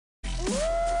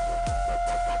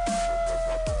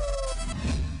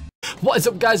What is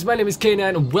up, guys? My name is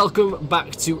KANINE and welcome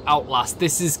back to Outlast.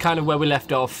 This is kind of where we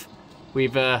left off.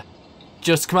 We've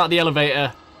just come out of the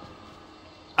elevator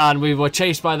and we were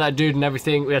chased by that dude and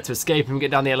everything. We had to escape and get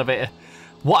down the elevator.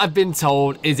 What I've been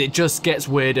told is it just gets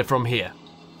weirder from here.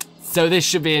 So this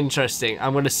should be interesting.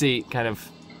 I'm going to see kind of...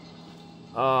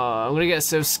 I'm going to get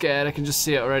so scared. I can just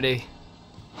see it already.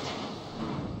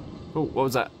 Oh, what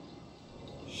was that?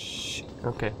 Shh.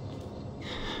 Okay.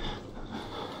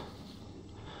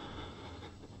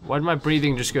 Why did my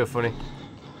breathing just go funny?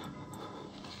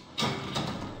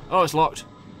 Oh, it's locked.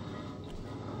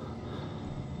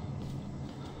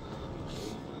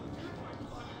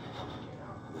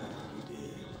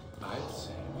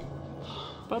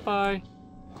 Bye-bye.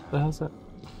 The hell's that?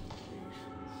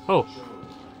 Oh.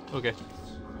 Okay.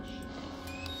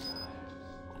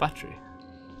 Battery.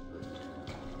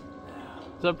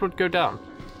 Does that blood go down?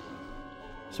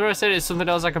 Sorry, I said it's something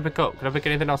else I can pick up. Can I pick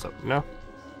anything else up? No?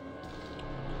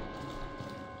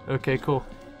 Okay, cool.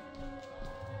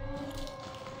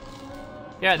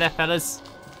 Yeah, there, fellas.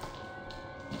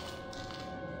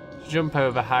 Jump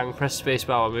over, hang, press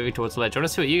spacebar while moving towards the ledge. I want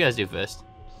to see what you guys do first.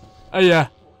 Oh, yeah.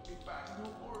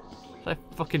 It's like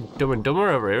fucking Dumb and Dumber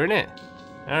over here, isn't it?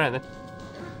 Alright then.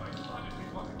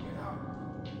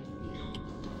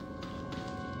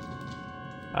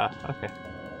 Ah, okay.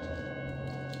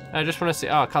 I just want to see.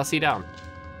 Oh, I can't see down.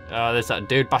 Oh, there's that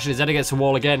dude bashing his head against the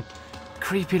wall again.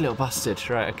 Creepy little bastard.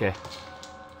 Right, okay.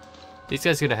 These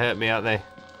guys are gonna hurt me, aren't they?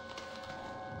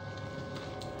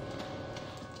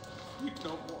 We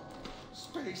don't want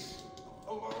space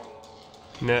alone.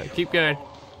 No, keep going.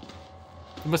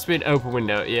 There must be an open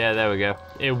window. Yeah, there we go.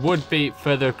 It would be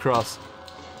further across.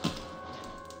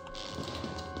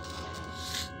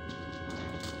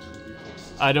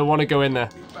 I don't want to go in there.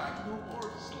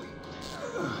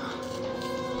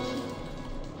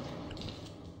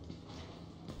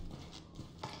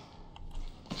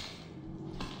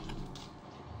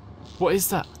 What is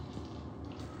that?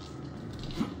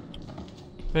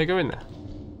 May I go in there?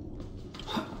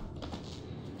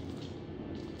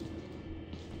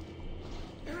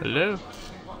 Hello?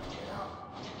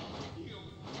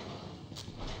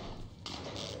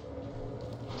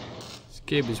 This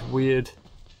game is weird.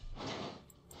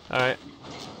 Alright.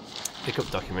 Pick up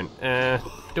document.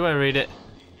 Do I read it?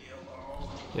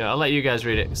 Yeah, I'll let you guys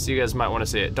read it, because you guys might want to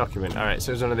see it. Document. Alright,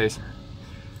 so it's one of these.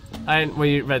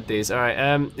 We read these. Alright,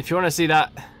 if you want to see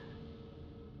that,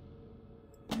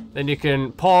 then you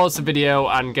can pause the video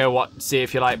and go see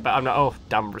if you like, but I'm not... Oh,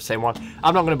 damn, same one.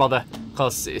 I'm not going to bother,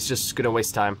 because it's just going to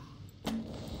waste time.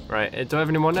 Right, do I have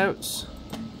any more notes?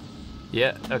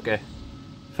 Yeah, okay.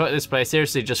 Fuck this place.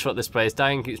 Seriously, just fuck this place.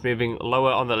 Dying keeps moving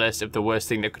lower on the list of the worst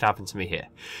thing that could happen to me here.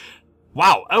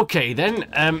 Wow, okay then.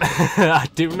 I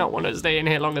do not want to stay in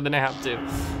here longer than I have to.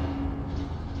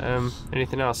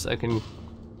 Anything else I can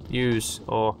use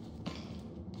or...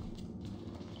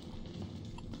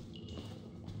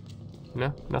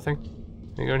 No? Nothing?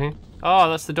 Can you go in here? Oh,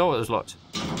 that's the door that was locked.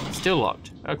 Still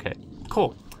locked. Okay,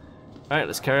 cool. Alright,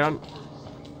 let's carry on.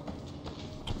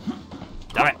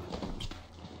 Damn it!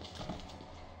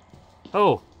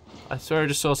 Oh, I swear I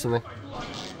just saw something.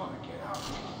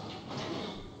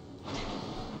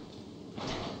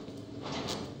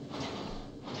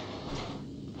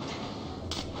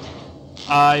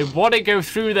 I want to go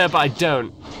through there, but I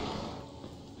don't.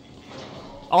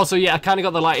 Also, yeah, I kind of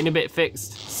got the lighting a bit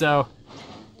fixed, so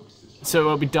it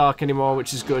won't be dark anymore,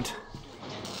 which is good.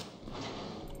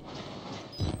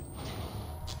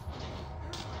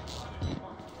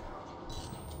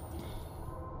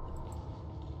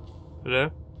 Hello?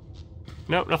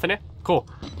 Nope, nothing here. Cool.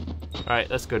 Alright,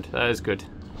 that's good. That is good.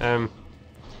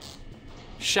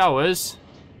 Showers.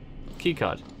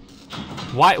 Keycard.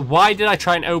 Why did I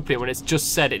try and open it when it's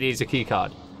just said it needs a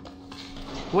keycard?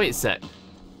 Wait a sec.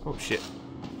 Oh shit.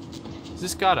 Does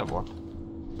this guard have one?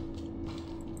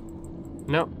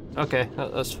 No. Okay,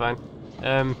 that's fine.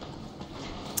 What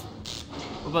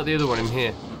about the other one in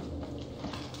here?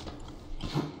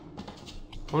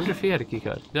 I wonder if he had a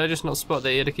keycard. Did I just not spot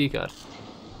that he had a keycard?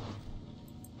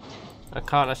 I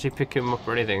can't actually pick him up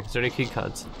or anything. Is there any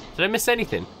keycards? Did I miss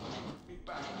anything?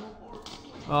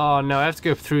 Oh no, I have to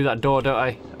go through that door, don't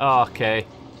I? Oh, okay.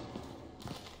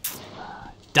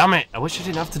 Damn it! I wish I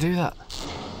didn't have to do that.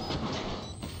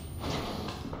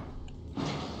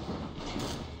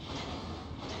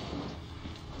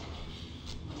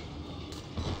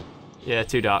 Yeah,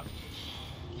 too dark.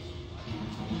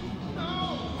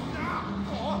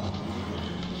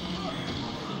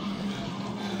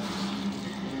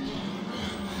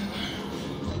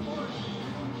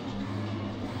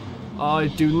 I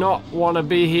do not want to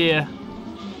be here.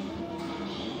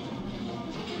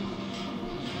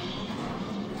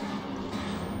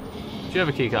 Do you have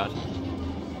a key card?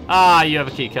 Ah, you have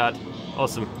a key card.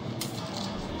 Awesome.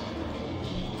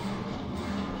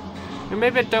 And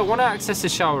maybe I don't want to access the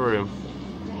shower room.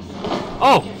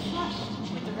 Oh!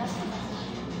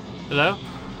 Hello?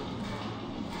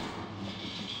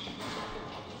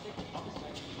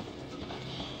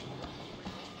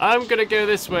 I'm gonna go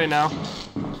this way now.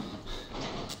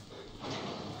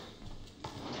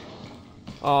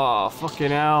 Oh,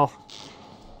 fucking hell.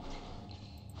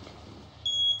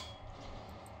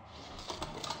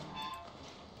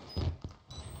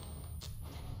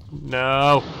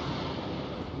 No.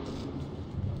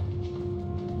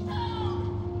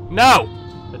 No!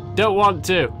 I don't want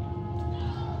to.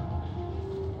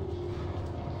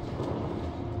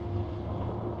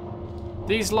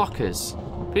 These lockers.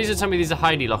 Please don't tell me these are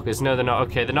hidey lockers. No, they're not.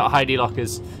 Okay, they're not hidey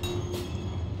lockers.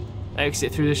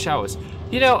 Exit through the showers.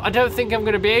 You know, I don't think I'm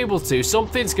going to be able to.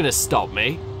 Something's going to stop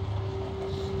me.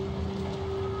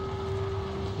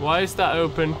 Why is that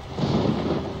open?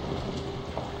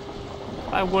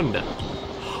 I wonder.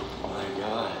 My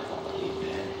God, he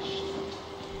vanished.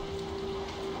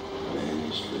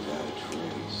 Vanished without a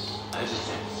trace. I just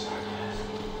had sarcasm.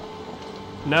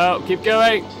 No, keep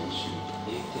going. He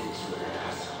thinks we're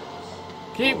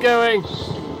assholes. Keep going.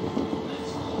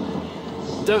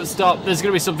 Don't stop. There's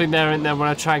going to be something there and then when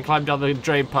I try and climb down the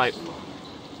drain pipe.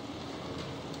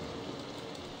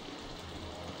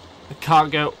 I can't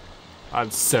go.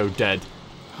 I'm so dead.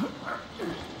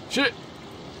 Shit.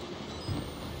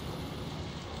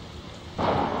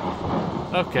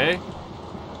 Okay.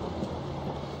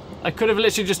 I could have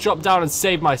literally just dropped down and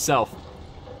saved myself.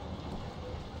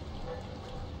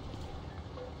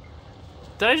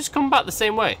 Did I just come back the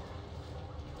same way?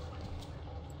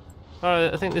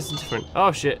 Oh, I think this is different.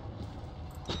 Oh, shit.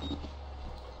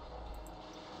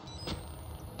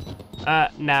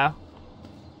 Now.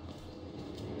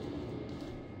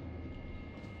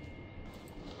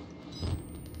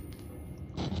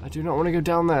 I do not want to go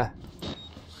down there.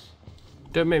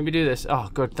 Don't make me do this. Oh,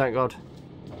 good, thank God.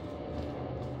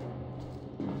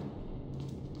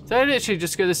 Did I literally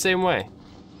just go the same way?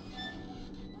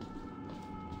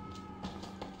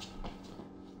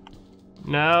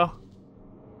 No.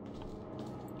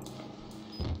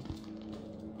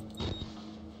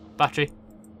 Battery.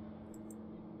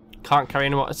 Can't carry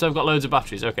anymore. So I've got loads of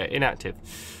batteries. Okay, inactive.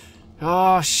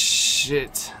 Oh,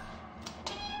 shit.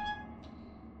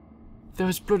 There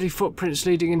was bloody footprints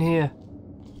leading in here.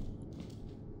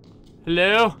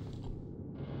 Hello?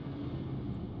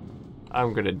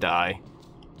 I'm gonna die.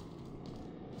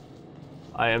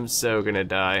 I am so gonna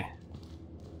die.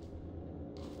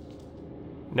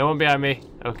 No one behind me.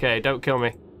 Okay, don't kill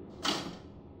me.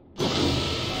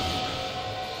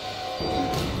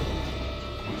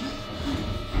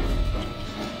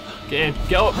 Get in.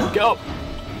 Get up. Get up.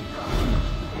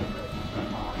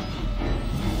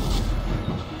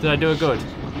 Did I do it good?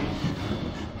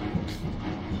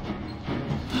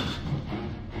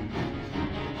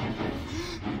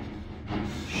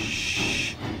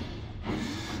 Shh.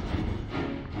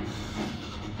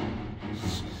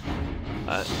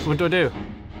 What do I do?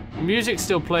 The music's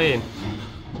still playing.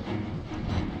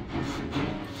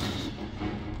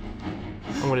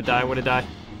 I'm gonna die. I'm gonna die.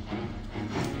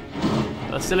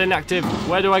 That's still inactive.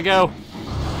 Where do I go?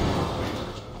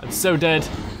 I'm so dead.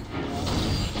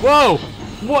 Whoa!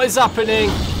 What is happening?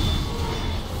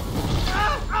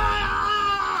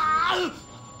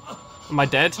 Am I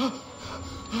dead?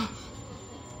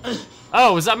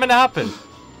 Oh, was that meant to happen?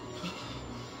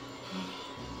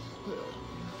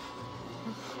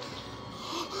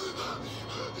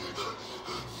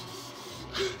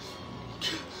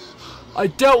 I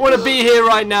don't want to be here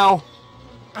right now.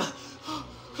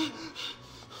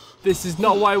 This is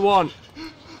not what I want.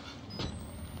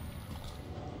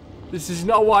 This is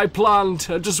not what I planned.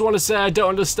 I just want to say I don't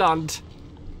understand.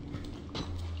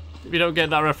 If you don't get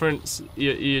that reference,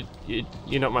 you're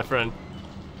not my friend.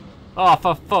 Oh,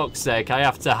 for fuck's sake, I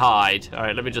have to hide.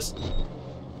 Alright, let me just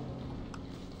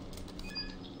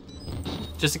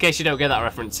in case you don't get that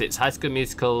reference, it's High School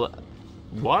Musical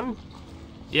 1?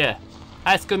 Yeah,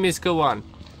 High School Musical 1.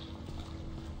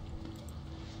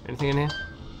 Anything in here?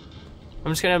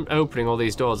 I'm just gonna opening all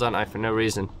these doors, aren't I, for no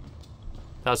reason.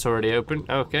 That's already open.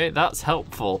 Okay, that's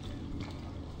helpful.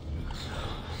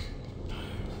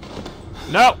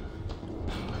 No!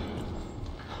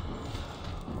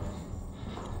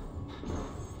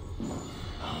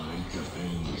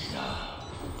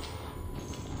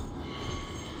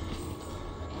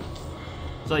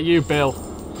 Is that you, Bill?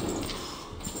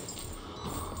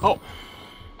 Oh!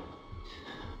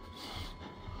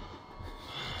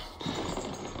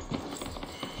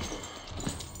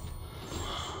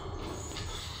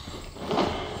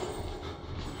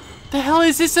 The hell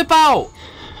is this about?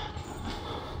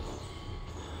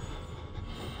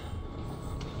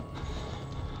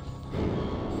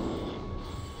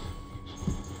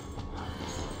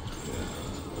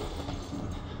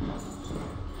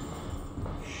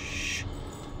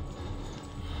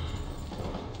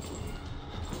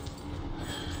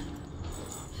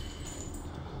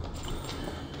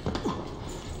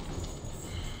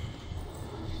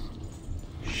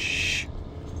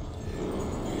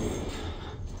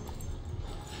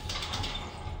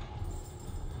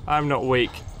 I'm not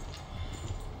weak.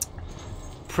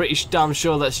 Pretty damn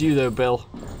sure that's you though, Bill.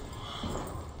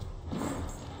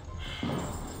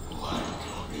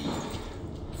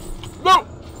 No!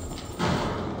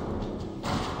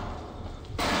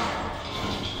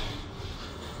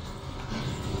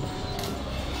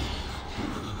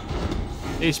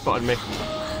 He spotted me.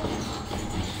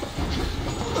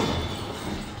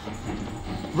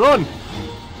 Run!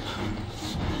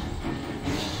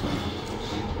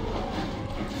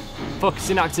 Fuck,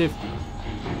 it's inactive.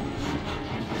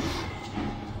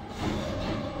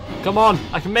 Come on,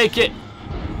 I can make it.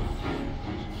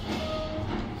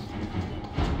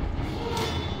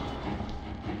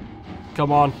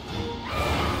 Come on.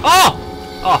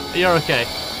 Oh! Oh, you're okay.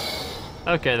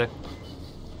 Okay then.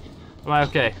 Am I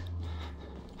okay?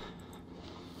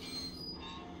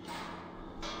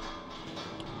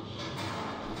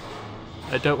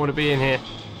 I don't want to be in here.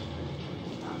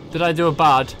 Did I do a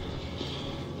bad?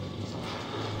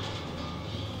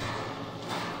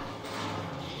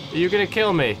 Are you gonna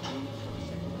kill me?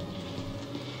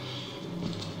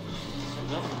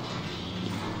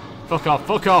 Fuck off,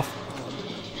 fuck off!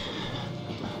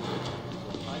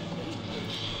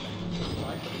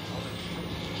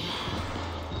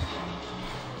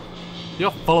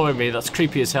 You're following me, that's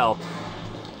creepy as hell.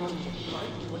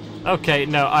 Okay,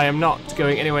 no, I am not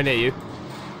going anywhere near you.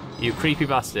 You creepy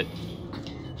bastard.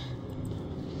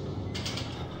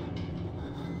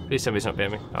 Please tell me he's not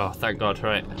behind me. Oh, thank God,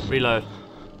 right. Reload.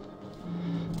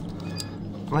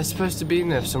 Am I supposed to be in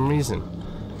there for some reason?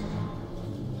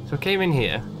 So I came in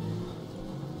here.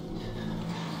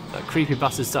 That creepy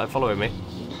bastard started following me.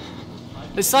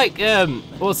 It's like,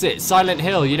 what's it? Silent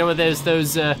Hill. You know where there's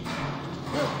those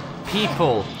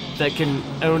people that can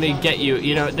only get you.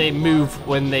 You know, they move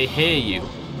when they hear you.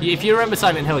 If you remember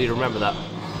Silent Hill, you remember that.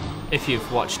 If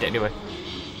you've watched it anyway.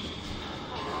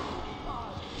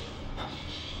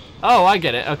 Oh, I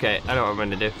get it. Okay, I know what I'm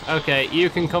going to do. Okay, you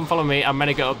can come follow me. I'm going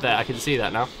to go up there. I can see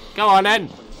that now. Go on then.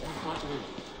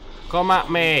 Come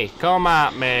at me. Come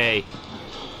at me.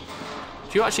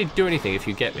 Do you actually do anything if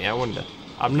you get me? I wonder.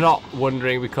 I'm not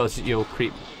wondering because you'll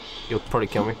probably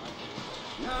kill me.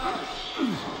 No.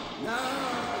 I'm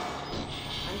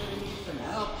gonna need some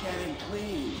help getting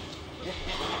clean.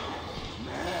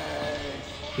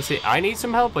 Nice. You see, I need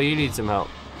some help or you need some help?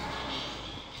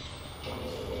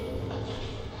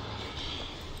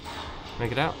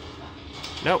 Make it out.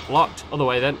 Nope, locked. Other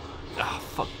way then. Ah, oh,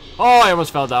 fuck. Oh, I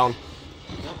almost fell down.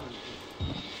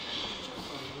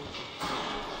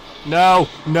 No,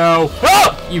 no.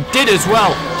 Oh! You did as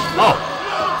well. Oh.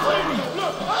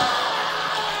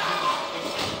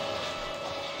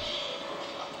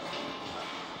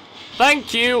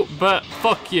 Thank you, but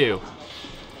fuck you.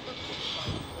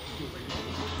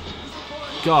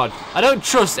 God, I don't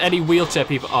trust any wheelchair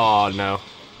people. Oh no.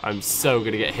 I'm so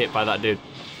gonna get hit by that dude.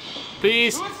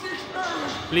 Please,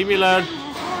 leave me alone.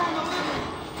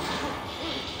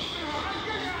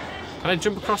 Can I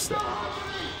jump across there?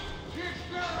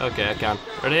 Okay, I can.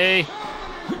 Ready?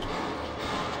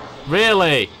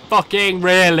 Really? Fucking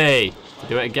really?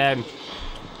 Do it again.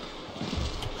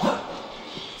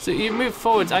 So you move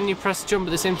forwards and you press jump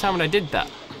at the same time when I did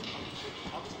that.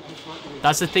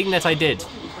 That's the thing that I did.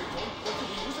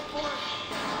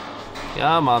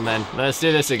 Come on then, let's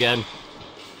do this again.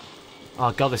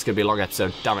 Oh god, this is going to be a long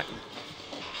episode, damn it.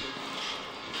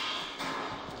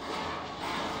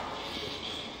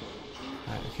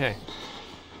 Right, okay.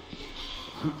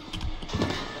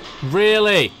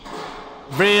 Really?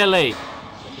 Really?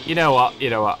 You know what,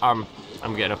 I'm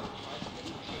getting up.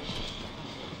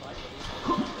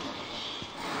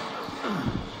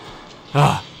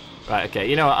 Right, okay,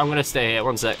 you know what, I'm going to stay here,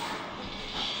 one sec.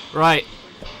 Right.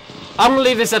 I'm going to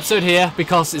leave this episode here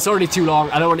because it's already too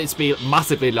long. I don't want it to be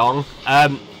massively long.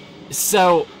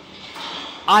 So,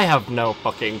 I have no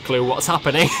fucking clue what's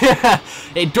happening.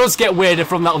 It does get weirder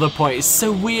from that other point. It's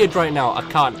so weird right now. I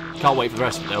can't wait for the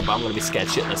rest of it though, but I'm going to be scared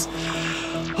shitless.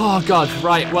 Oh god,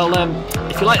 right. Well,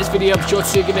 if you like this video, be sure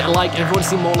to give it a like. And if you want to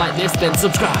see more like this, then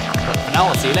subscribe. But for now,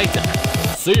 I'll see you later.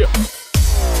 See ya.